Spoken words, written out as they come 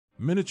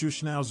Miniature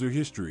Schnauzer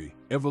history,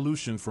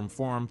 evolution from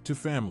farm to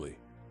family.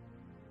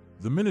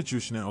 The Miniature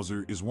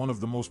Schnauzer is one of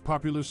the most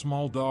popular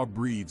small dog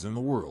breeds in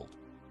the world.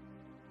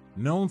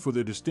 Known for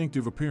their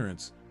distinctive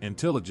appearance,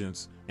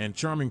 intelligence, and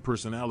charming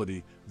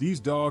personality, these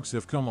dogs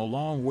have come a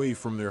long way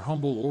from their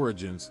humble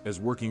origins as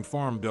working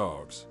farm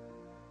dogs.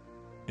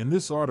 In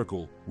this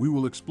article, we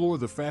will explore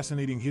the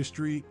fascinating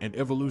history and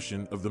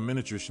evolution of the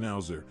Miniature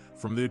Schnauzer,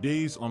 from their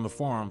days on the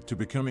farm to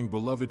becoming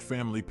beloved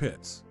family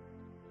pets.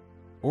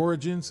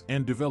 Origins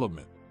and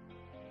development.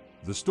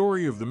 The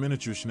story of the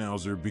Miniature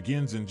Schnauzer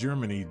begins in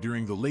Germany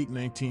during the late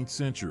 19th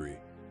century.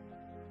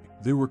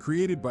 They were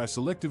created by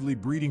selectively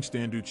breeding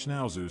Standard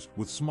Schnauzers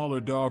with smaller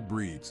dog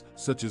breeds,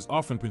 such as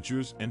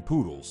Affenpinschers and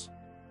Poodles.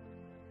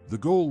 The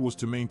goal was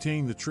to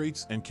maintain the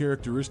traits and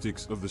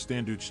characteristics of the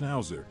Standard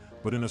Schnauzer,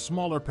 but in a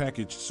smaller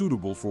package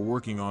suitable for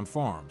working on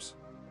farms.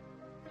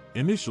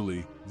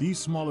 Initially, these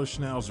smaller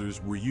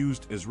Schnauzers were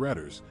used as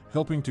ratters,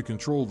 helping to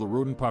control the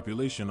rodent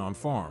population on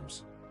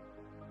farms.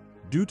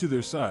 Due to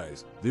their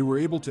size, they were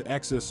able to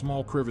access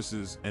small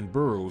crevices and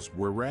burrows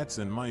where rats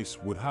and mice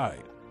would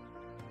hide.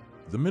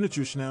 The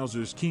Miniature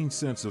Schnauzer's keen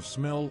sense of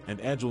smell and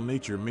agile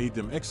nature made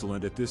them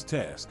excellent at this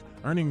task,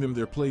 earning them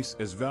their place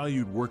as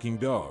valued working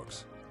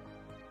dogs.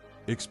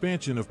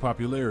 Expansion of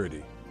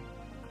popularity.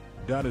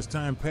 As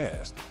time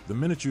passed, the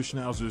Miniature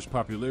Schnauzer's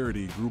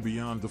popularity grew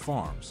beyond the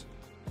farms.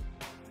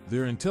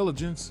 Their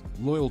intelligence,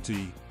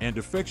 loyalty, and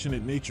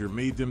affectionate nature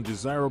made them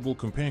desirable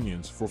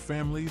companions for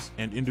families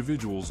and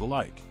individuals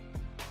alike.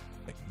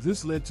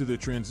 This led to their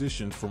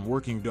transition from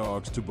working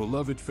dogs to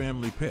beloved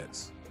family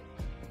pets.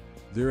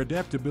 Their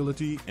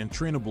adaptability and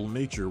trainable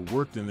nature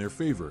worked in their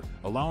favor,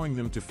 allowing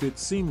them to fit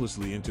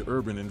seamlessly into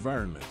urban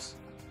environments.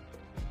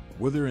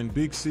 Whether in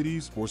big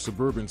cities or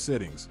suburban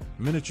settings,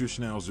 Miniature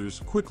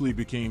Schnauzers quickly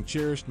became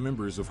cherished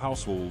members of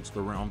households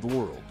around the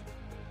world.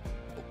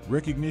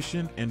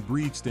 Recognition and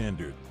breed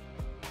standard.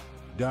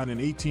 In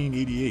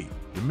 1888,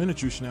 the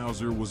Miniature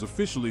Schnauzer was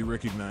officially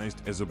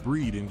recognized as a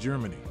breed in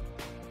Germany.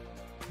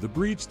 The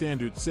breed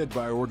standard set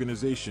by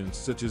organizations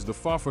such as the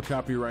FAFA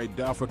Copyright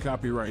DAFA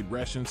Copyright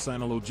Ration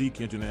Sinologique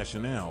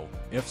Internationale,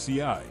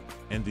 FCI,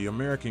 and the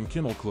American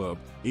Kennel Club,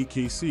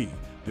 AKC,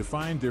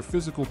 defined their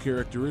physical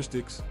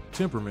characteristics,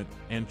 temperament,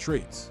 and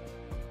traits.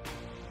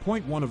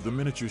 Point one of the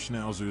Miniature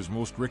Schnauzer's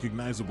most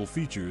recognizable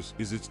features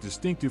is its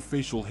distinctive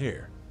facial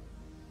hair.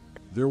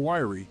 Their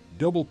wiry,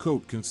 double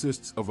coat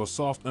consists of a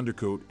soft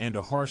undercoat and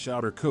a harsh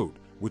outer coat,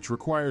 which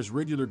requires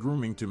regular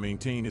grooming to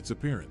maintain its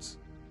appearance.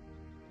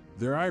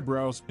 Their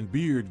eyebrows and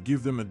beard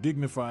give them a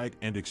dignified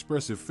and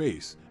expressive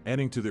face,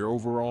 adding to their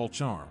overall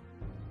charm.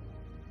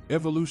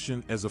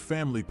 Evolution as a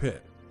family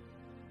pet.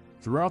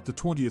 Throughout the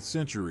 20th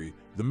century,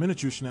 the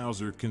Miniature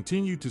Schnauzer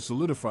continued to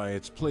solidify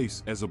its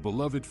place as a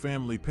beloved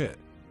family pet.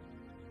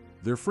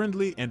 Their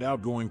friendly and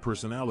outgoing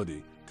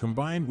personality,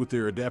 combined with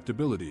their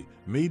adaptability,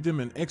 made them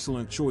an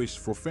excellent choice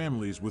for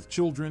families with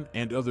children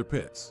and other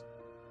pets.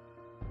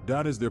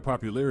 As their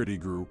popularity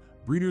grew,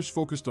 breeders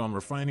focused on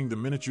refining the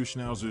Miniature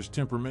Schnauzer's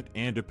temperament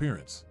and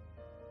appearance.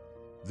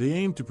 They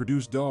aimed to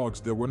produce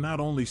dogs that were not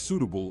only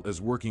suitable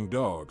as working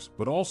dogs,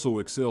 but also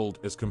excelled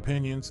as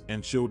companions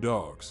and show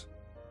dogs.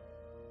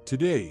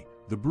 Today,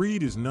 the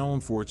breed is known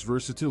for its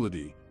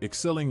versatility,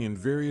 excelling in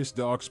various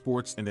dog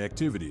sports and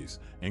activities,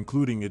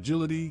 including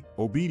agility,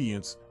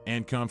 obedience,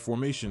 and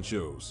conformation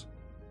shows.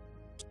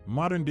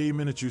 Modern-day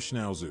Miniature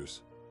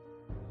Schnauzers.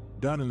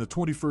 In the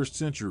 21st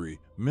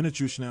century,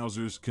 Miniature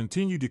Schnauzers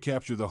continue to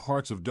capture the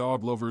hearts of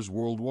dog lovers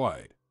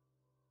worldwide.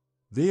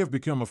 They have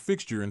become a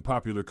fixture in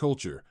popular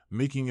culture,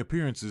 making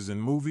appearances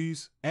in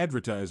movies,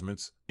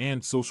 advertisements,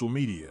 and social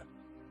media.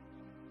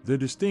 Their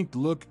distinct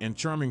look and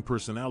charming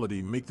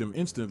personality make them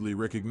instantly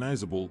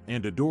recognizable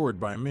and adored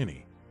by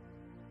many.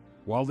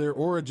 While their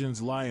origins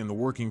lie in the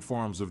working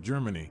farms of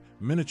Germany,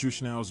 Miniature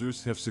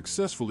Schnauzers have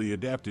successfully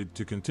adapted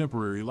to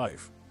contemporary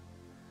life.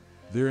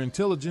 Their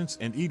intelligence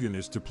and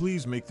eagerness to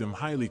please make them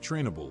highly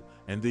trainable,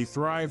 and they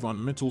thrive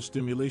on mental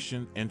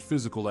stimulation and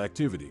physical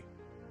activity.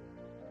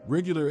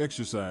 Regular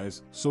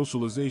exercise,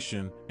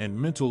 socialization, and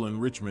mental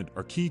enrichment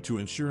are key to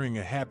ensuring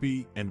a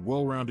happy and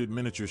well-rounded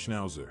Miniature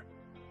Schnauzer.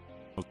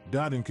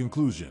 In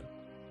conclusion,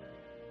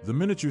 the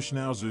Miniature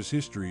Schnauzer's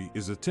history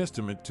is a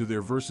testament to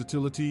their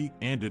versatility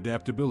and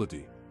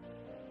adaptability.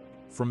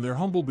 From their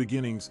humble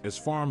beginnings as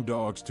farm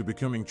dogs to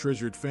becoming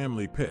treasured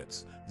family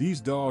pets,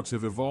 these dogs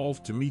have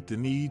evolved to meet the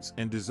needs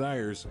and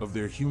desires of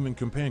their human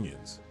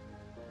companions.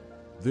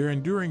 Their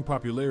enduring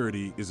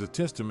popularity is a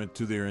testament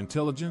to their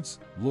intelligence,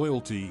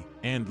 loyalty,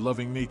 and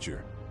loving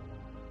nature.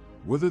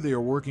 Whether they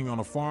are working on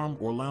a farm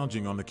or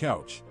lounging on the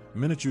couch,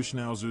 Miniature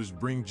Schnauzers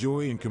bring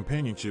joy and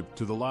companionship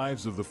to the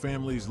lives of the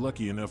families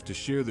lucky enough to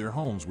share their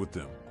homes with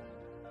them.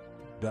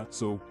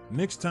 So,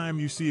 next time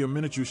you see a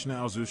Miniature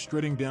Schnauzer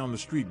strutting down the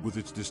street with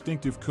its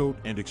distinctive coat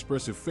and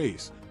expressive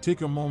face,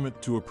 take a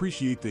moment to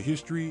appreciate the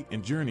history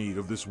and journey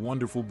of this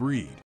wonderful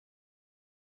breed.